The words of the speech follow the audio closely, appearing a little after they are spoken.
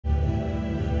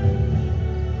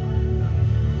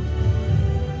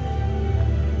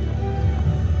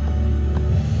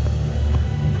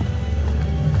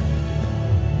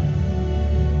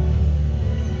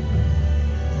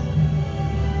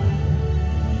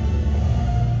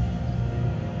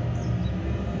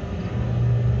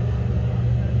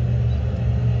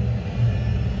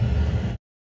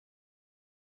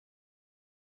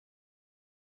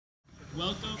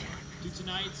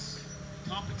tonight's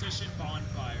competition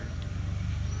bonfire.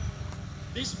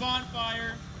 This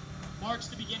bonfire marks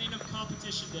the beginning of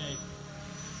competition day.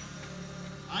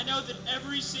 I know that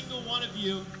every single one of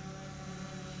you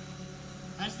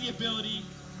has the ability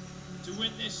to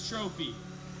win this trophy.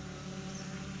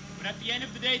 But at the end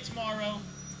of the day tomorrow,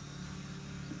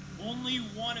 only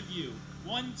one of you,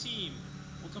 one team,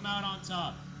 will come out on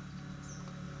top.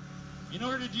 In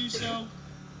order to do so,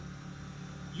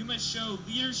 you must show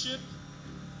leadership,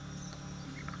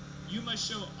 you must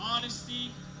show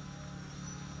honesty,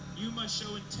 you must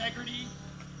show integrity,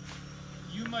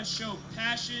 you must show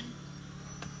passion,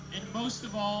 and most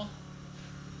of all,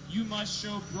 you must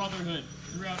show brotherhood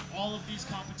throughout all of these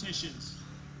competitions.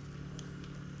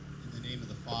 In the name of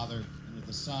the Father, and of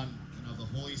the Son, and of the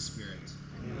Holy Spirit.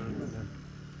 Amen.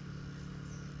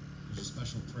 There's a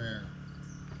special prayer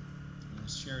I want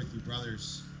to share with you,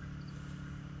 brothers.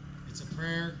 It's a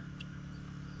prayer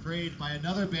prayed by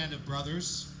another band of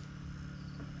brothers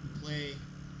who play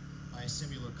by a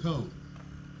similar code,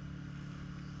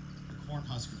 the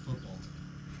Cornhusker football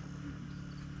team.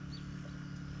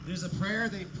 It is a prayer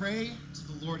they pray to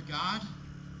the Lord God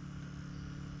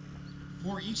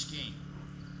for each game.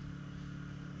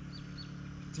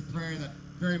 It's a prayer that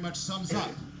very much sums up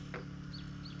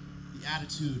the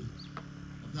attitude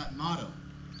of that motto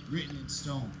written in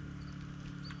stone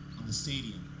on the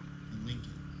stadium in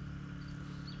Lincoln.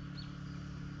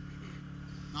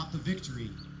 Not the victory,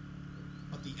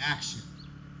 but the action.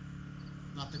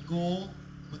 Not the goal,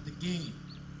 but the game.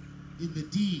 In the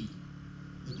deed,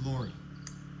 the glory.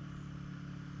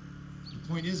 The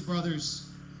point is, brothers,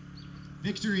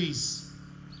 victories,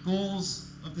 goals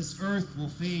of this earth will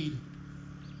fade,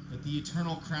 but the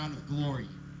eternal crown of glory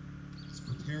is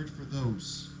prepared for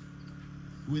those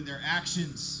who in their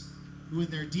actions, who in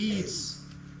their deeds,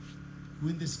 who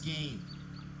in this game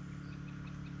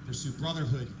pursue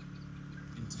brotherhood,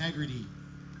 integrity,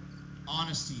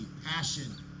 honesty,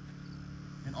 passion,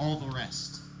 and all the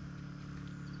rest.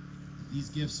 If these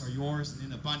gifts are yours and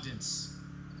in abundance,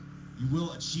 you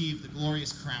will achieve the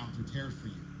glorious crown prepared for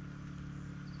you.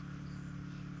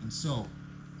 And so,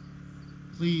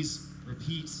 please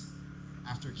repeat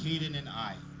after Caden and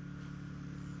I.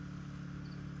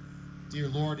 Dear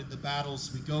Lord, in the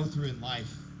battles we go through in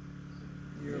life,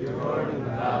 Dear Lord, in the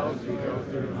battles we go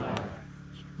through in life,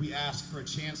 we ask for a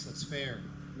chance that's fair.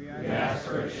 we ask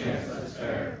for a chance that's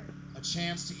fair, A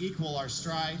chance to equal our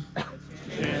stride. a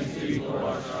chance to equal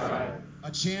our stride,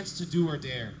 A chance to do or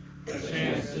dare. a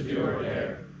chance to do or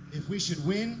dare. If we should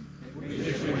win, If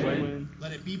we should win,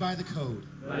 let it be by the code,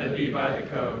 let it be by the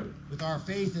code, with our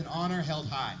faith and honor held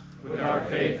high. with our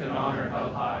faith and honor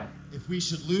held high. If we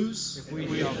should lose, If we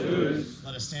should lose,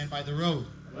 let us stand by the road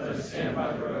let us stand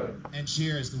by the road and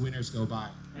cheer as the winners go by.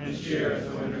 and cheer as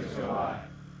the winners go by.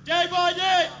 Day by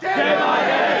day! Day by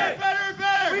day! Get better and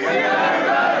better! We get better and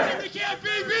better! Till we can't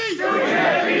be beat! Till we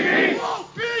can't be beat!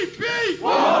 Won't be beat!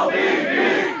 Won't be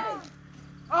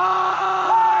beat!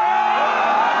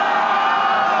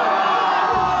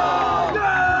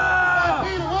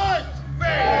 Peter, what?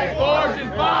 Faith, forge,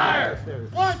 and fire!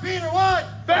 One, Peter, what?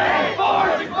 Faith,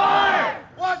 forge, and fire!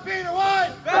 One, Peter, what?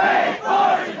 Faith,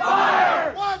 forge, and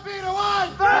fire! One, Peter, what?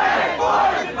 Faith,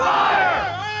 forge, and fire!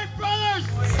 All right, brothers!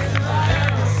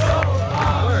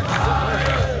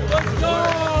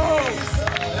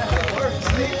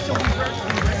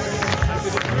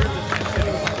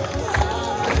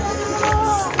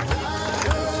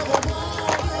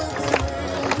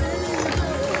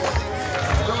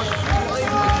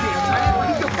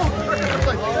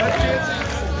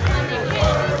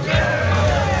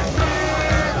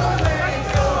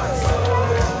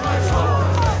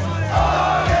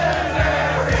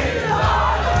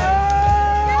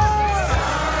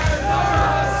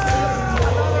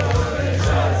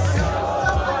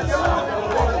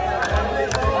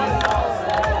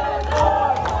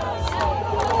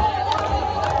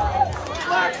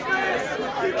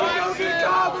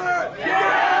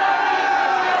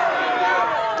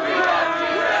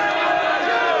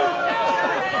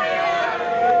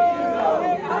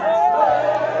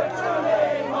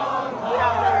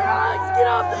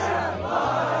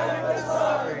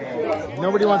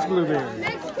 Nobody wants blueberry.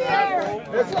 Next year.